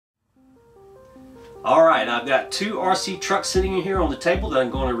Alright, I've got two RC trucks sitting here on the table that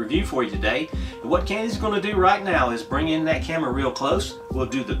I'm going to review for you today. And what Candy's going to do right now is bring in that camera real close. We'll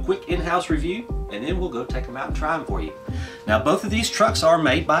do the quick in-house review and then we'll go take them out and try them for you. Now both of these trucks are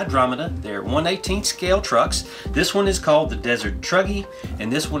made by Dromida. They're 1/18 scale trucks. This one is called the Desert Truggy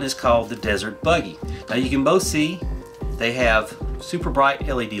and this one is called the Desert Buggy. Now you can both see they have super bright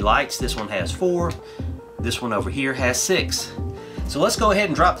LED lights. This one has 4. This one over here has 6. So let's go ahead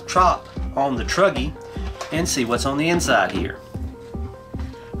and drop the top on the Truggy and see what's on the inside here.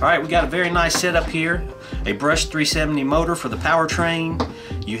 Alright, we got a very nice setup here. A brushed 370 motor for the powertrain.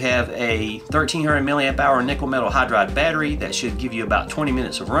 You have a 1300 milliamp hour nickel metal hydride battery that should give you about 20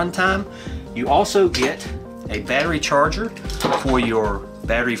 minutes of run time. You also get a battery charger for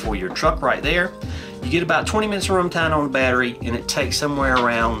your truck right there. You get about 20 minutes of run time on the battery and it takes somewhere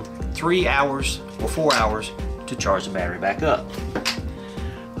around 3 hours or 4 hours to charge the battery back up.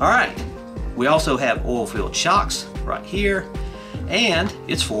 Alright, we also have oil-filled shocks right here and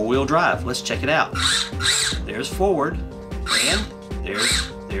it's 4-wheel drive. Let's check it out. There's forward and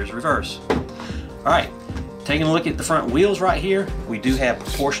there's reverse. Alright, taking a look at the front wheels right here, we do have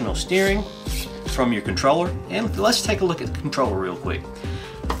proportional steering from your controller, and let's take a look at the controller real quick.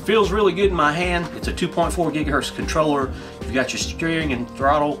 Feels really good in my hand. It's a 2.4 gigahertz controller. You've got your steering and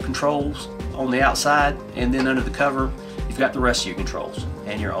throttle controls on the outside, and then under the cover you've got the rest of your controls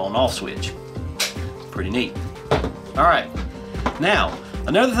and your on-off switch. Pretty neat. Alright, now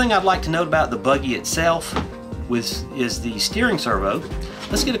another thing I'd like to note about the Buggy itself is the steering servo.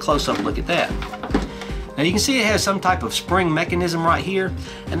 Let's get a close-up look at that. Now you can see it has some type of spring mechanism right here,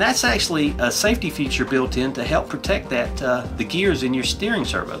 and that's actually a safety feature built in to help protect that the gears in your steering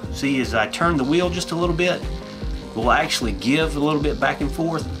servo. See, as I turn the wheel just a little bit, it will actually give a little bit back and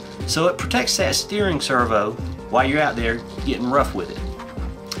forth, so it protects that steering servo while you're out there getting rough with it.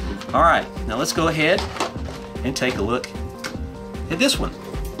 Alright, now let's go ahead and take a look at this one.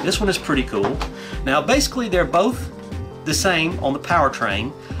 This one is pretty cool. Now basically they're both the same on the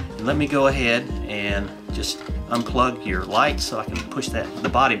powertrain. Let me go ahead and just unplug your lights so I can push the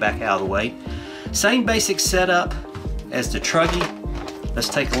body back out of the way. Same basic setup as the Truggy. Let's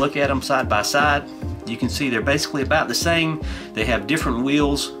take a look at them side by side. You can see they're basically about the same. They have different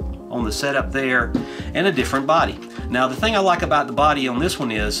wheels on the setup there and a different body. Now the thing I like about the body on this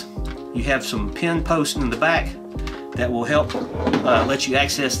one is you have some pin posts in the back that will help let you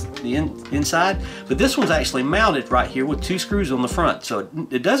access the inside, but this one's actually mounted right here with 2 screws on the front, so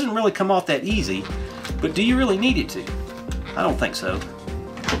it doesn't really come off that easy. But do you really need it to? I don't think so.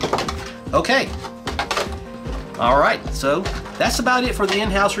 Okay, alright, so that's about it for the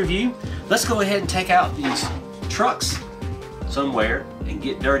in-house review. Let's go ahead and take out these trucks somewhere and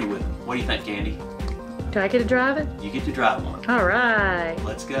get dirty with them. What do you think, Candy? Do I get to drive it? You get to drive one. Alright.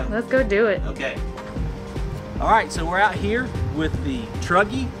 Let's go. Let's go do it. Okay. Alright, so we're out here with the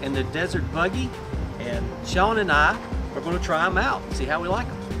Truggy and the Desert Buggy, and Sean and I are going to try them out and see how we like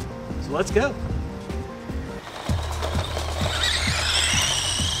them. So let's go.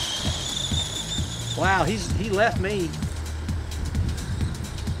 Wow, he left me.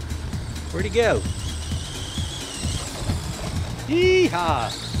 Where'd he go?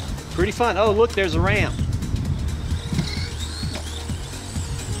 Yee-haw! Pretty fun. Oh, look, there's a ramp.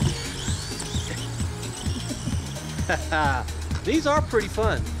 These are pretty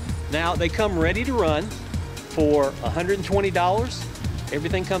fun. Now they come ready to run for $120.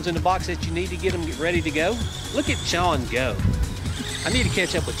 Everything comes in the box that you need to get them ready to go. Look at Sean go. I need to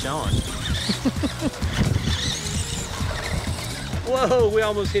catch up with Sean. Whoa, we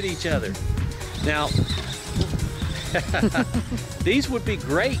almost hit each other. Now, these would be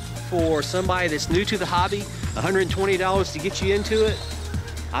great for somebody that's new to the hobby. $120 to get you into it.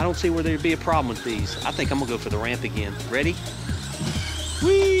 I don't see where there'd be a problem with these. I think I'm gonna go for the ramp again. Ready?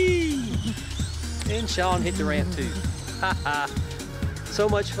 Whee! And Sean hit the ramp too. So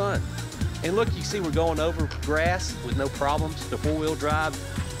much fun. And look, you see we're going over grass with no problems. The 4-wheel drive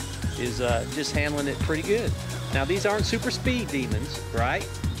is just handling it pretty good. Now these aren't super speed demons, right?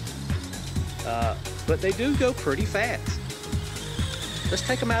 But they do go pretty fast. Let's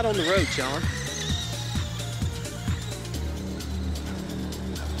take them out on the road, Sean.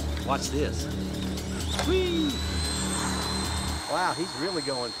 Watch this. Whee! Wow, he's really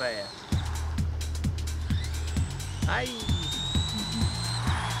going fast. Hi.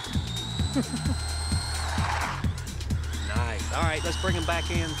 Nice. All right, let's bring him back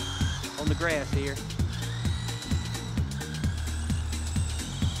in on the grass here.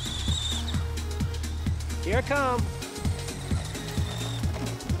 Here I come.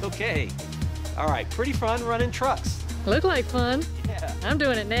 Okay. All right, pretty fun running trucks. Look like fun. Yeah. I'm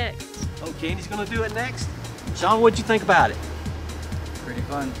doing it next. Oh, Candy's gonna do it next. Sean, what'd you think about it? Pretty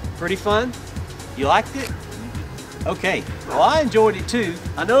fun. Pretty fun? You liked it? Okay, well I enjoyed it too.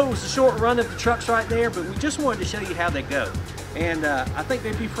 I know it was a short run of the trucks right there, but we just wanted to show you how they go. And I think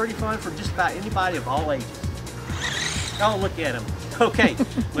they'd be pretty fun for just about anybody of all ages. Oh, look at them. Okay,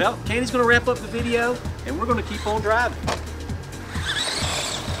 well, Candy's gonna wrap up the video and we're gonna keep on driving.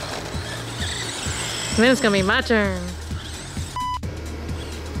 And then it's gonna be my turn.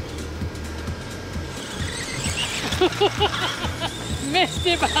 Missed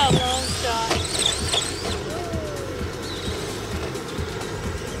it by a long shot.